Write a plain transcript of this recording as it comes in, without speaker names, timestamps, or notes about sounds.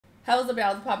How's up,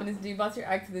 y'all? What's poppin'? This D-Boss here.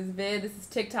 Back to this vid. This is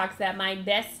TikToks that my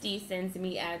bestie sends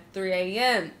me at 3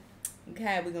 a.m.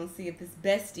 Okay, we're gonna see if this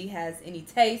bestie has any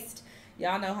taste.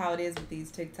 Y'all know how it is with these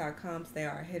TikTok comps. They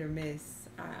are hit or miss.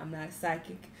 I'm not a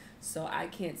psychic, so I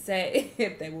can't say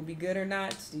if they will be good or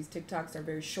not. These TikToks are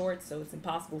very short, so it's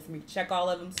impossible for me to check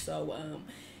all of them. So,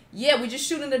 yeah, we just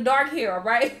shoot in the dark here, all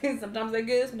right? Sometimes they're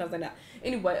good, sometimes they're not.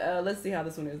 Anyway, let's see how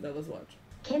this one is, though. Let's watch.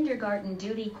 Kindergarten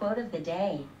duty quote of the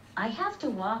day. I have to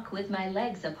walk with my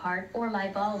legs apart or my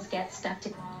balls get stuck to...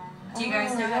 Do you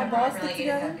guys know how to properly eat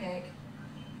a cupcake?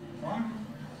 What?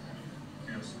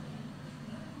 Yes.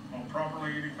 Oh,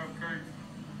 properly eat a cupcake?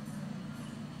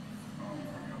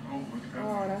 Oh, look at that.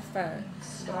 Oh, that's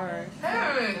fast. Sorry.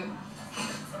 Hey!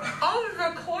 I was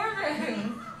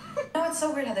recording! No, it's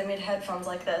so weird how they made headphones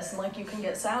like this, and like you can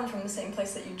get sound from the same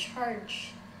place that you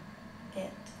charge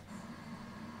it.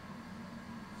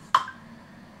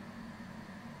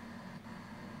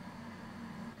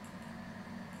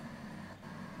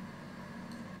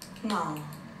 No.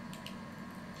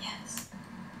 Yes.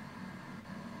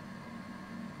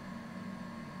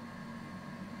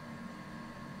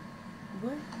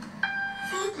 What?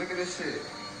 Look at this shit.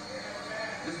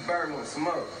 This bird wants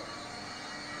smoke.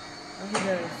 Oh, he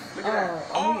does. Look at that.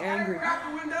 Oh, he angry. Out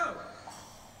the window.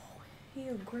 He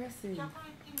aggressive. I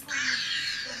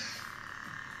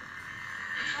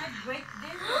break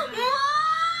this. Let go!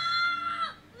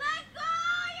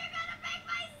 You're gonna break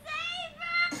my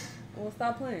saber! Well,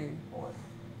 stop playing. Well,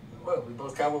 we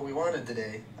both got what we wanted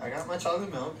today. I got my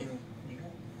chocolate milk and you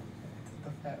got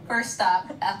the fat. First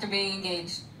stop after being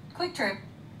engaged. Quick trip.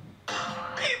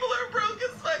 People are broke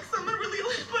as fuck. Someone really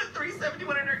only put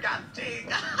 $3.71 in her gas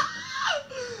tank.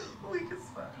 Weak as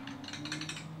fuck.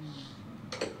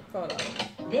 Photo.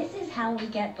 This is how we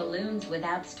get balloons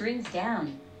without strings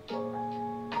down.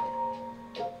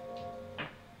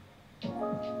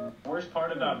 Worst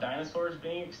part about dinosaurs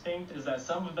being extinct is that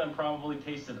some of them probably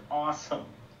tasted awesome.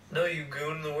 No, you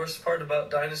goon. The worst part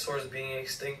about dinosaurs being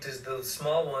extinct is the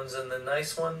small ones, and the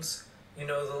nice ones, you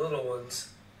know, the little ones.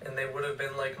 And they would have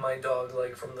been like my dog,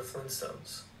 like from the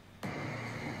Flintstones.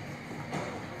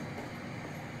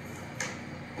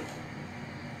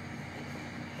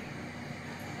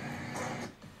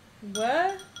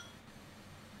 What?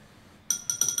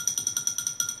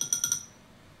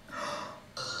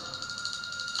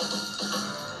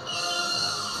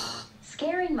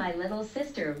 Scaring my little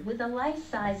sister with a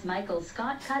life-size Michael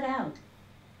Scott cutout.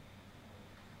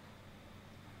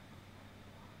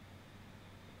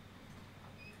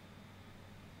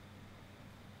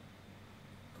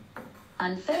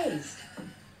 Unfazed.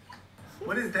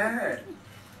 What is that?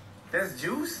 That's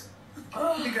juice?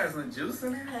 Oh, you got some juice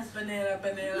in there? That's banana.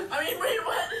 I mean, wait,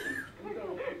 what?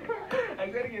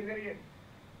 Hey, say it again.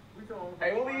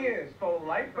 Hey, what we is? For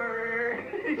lifer.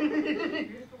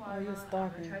 Oh, you're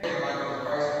stalking.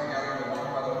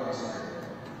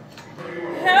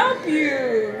 Help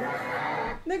you!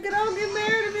 Nigga, don't get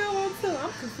married if you don't want to.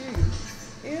 I'm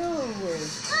confused. Ew.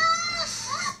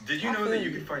 Did you know that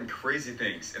you can find crazy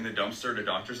things in the dumpster at a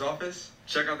doctor's office?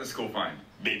 Check out this cool find.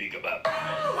 Baby kebab.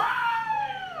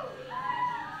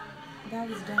 That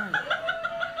was dumb.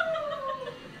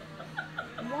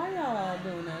 Why y'all all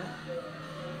doing that?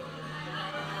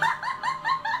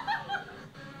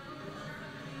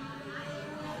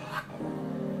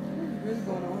 What's really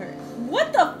going on here? What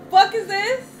the fuck is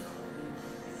this?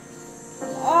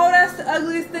 Oh, that's the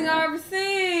ugliest thing I've ever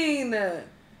seen.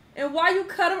 And why you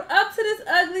cut her up to this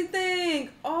ugly thing?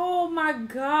 Oh my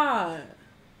god.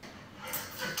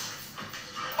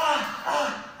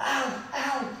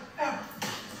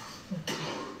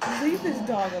 Leave this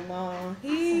dog alone.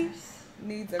 He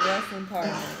needs a wrestling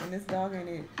partner, and this dog ain't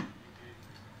it.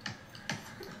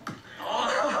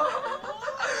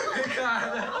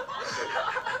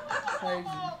 Crazy.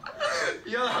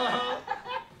 Yo.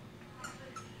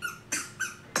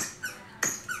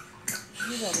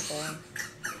 He's on the phone.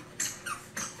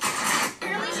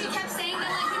 Apparently she kept saying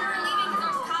that like we were leaving because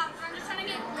there's cops. I'm just trying to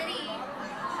get Liddy.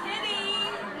 Liddy!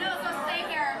 No, so stay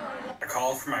here. A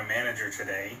call from my manager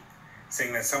today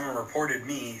saying that someone reported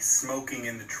me smoking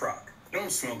in the truck. I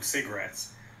don't smoke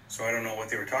cigarettes, so I don't know what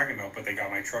they were talking about, but they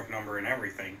got my truck number and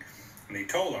everything, and they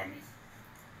told on me.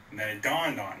 And then it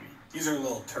dawned on me. These are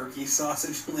little turkey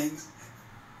sausage links.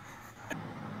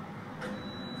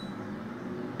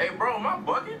 Hey, bro, am I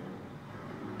bugging?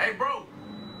 Hey, bro,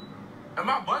 am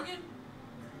I bugging?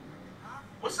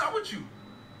 What's up with you?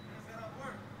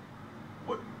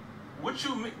 What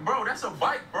you mean? Bro, that's a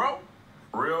bike, bro.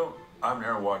 Real? I'm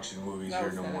never watching movies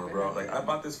here no more, bro. Like, I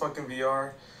bought this fucking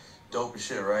VR. Dope as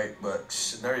shit, right? But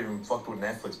never even fucked with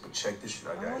Netflix. But check this shit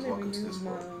out, guys. Welcome to this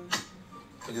world.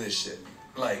 Look at this shit.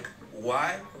 Like,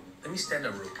 why? Let me stand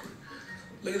up real quick.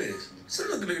 Look at this. So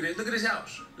look at this. Look at this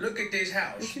house. Look at this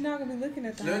house. But you're not gonna be looking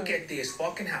at the Look house. at this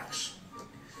fucking house.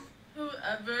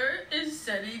 Whoever is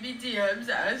sending me DMs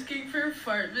asking for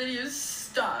fart videos,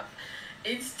 stop.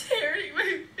 It's tearing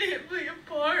my family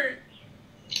apart.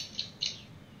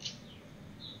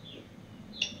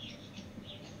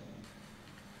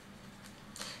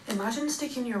 Imagine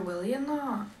sticking your willy in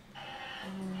that.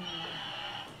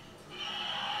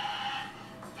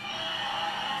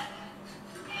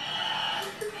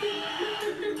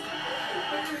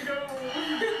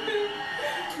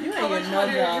 You ain't getting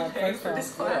no job, first off,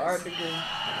 for an art degree.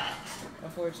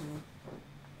 Unfortunately.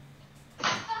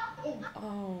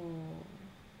 Oh.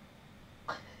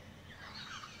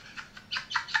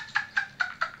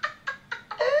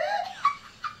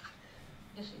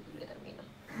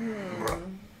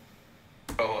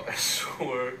 Oh, I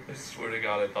swear to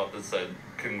God, I thought this said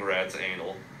congrats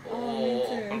anal. Oh,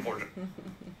 unfortunate.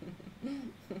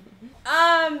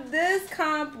 This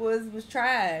comp was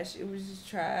trash. It was just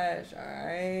trash,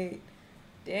 alright?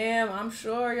 Damn, I'm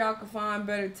sure y'all can find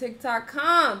better TikTok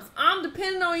comps. I'm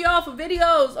depending on y'all for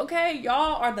videos, okay?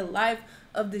 Y'all are the life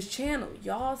of this channel.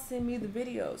 Y'all send me the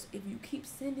videos. If you keep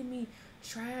sending me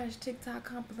trash TikTok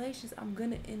compilations, I'm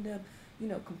gonna end up, you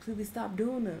know, completely stop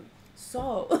doing them.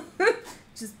 So,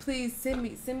 just please send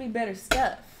me better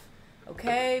stuff,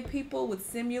 okay? People with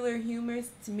similar humors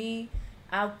to me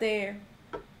out there,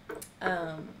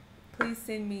 please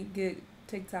send me good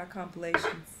TikTok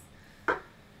compilations.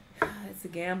 It's a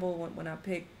gamble when I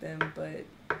pick them, but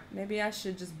maybe I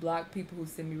should just block people who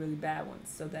send me really bad ones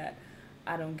so that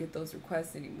I don't get those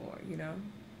requests anymore, you know?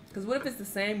 Because what if it's the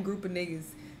same group of niggas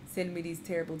sending me these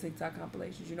terrible TikTok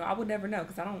compilations? You know, I would never know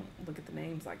because I don't look at the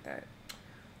names like that.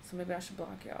 So maybe I should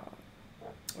block y'all.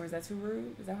 Or is that too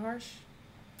rude? Is that harsh?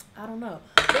 I don't know.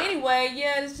 But anyway,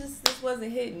 yeah, this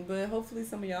wasn't hitting. But hopefully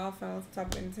some of y'all found some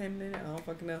type of entertainment in it. I don't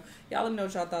fucking know. Y'all let me know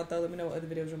what y'all thought, though. Let me know what other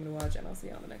videos you want me to watch. And I'll see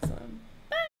y'all on the next one.